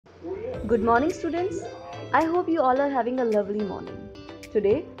Good morning, students. I hope you all are having a lovely morning.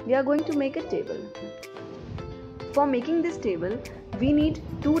 Today we are going to make a table. For making this table, we need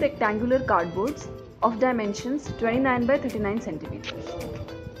two rectangular cardboards of dimensions 29 by 39 centimeters.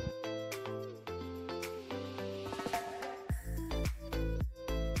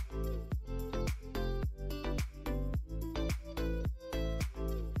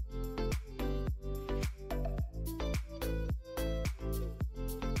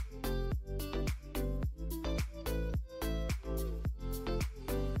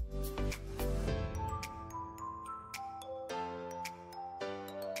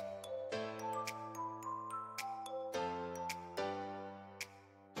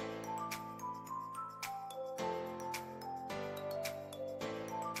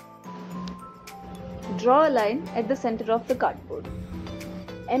 Draw a line at the center of the cardboard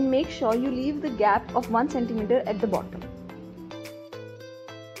and make sure you leave the gap of 1 centimeter at the bottom.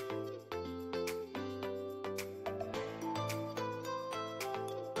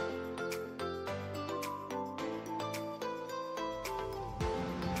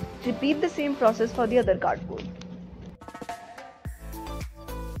 Repeat the same process for the other cardboard.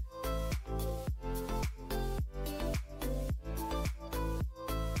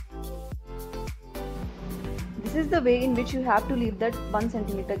 This is the way in which you have to leave that 1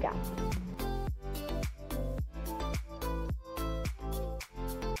 centimeter gap.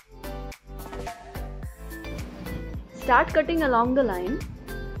 Start cutting along the line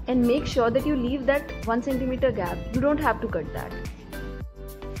and make sure that you leave that 1 centimeter gap. You don't have to cut that.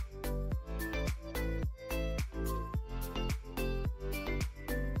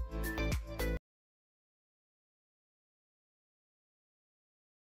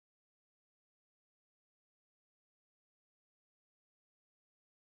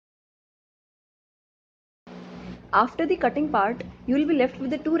 After the cutting part, you will be left with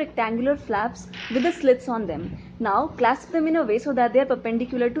the two rectangular flaps with the slits on them. Now clasp them in a way so that they are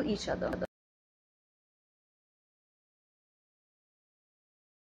perpendicular to each other.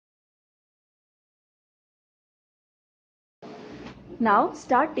 Now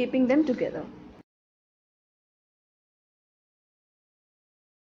start taping them together.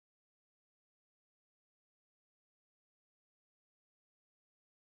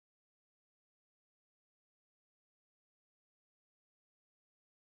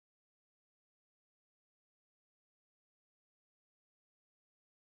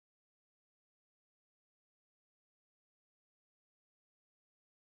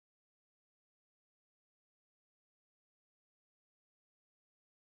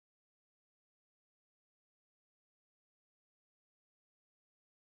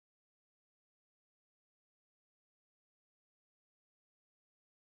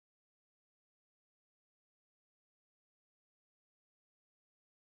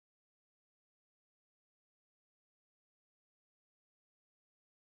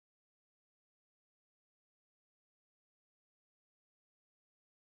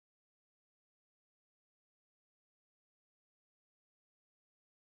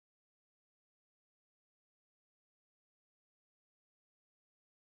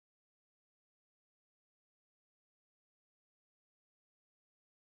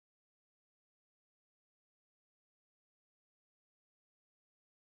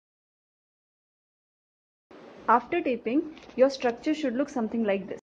 After taping, your structure should look something like this.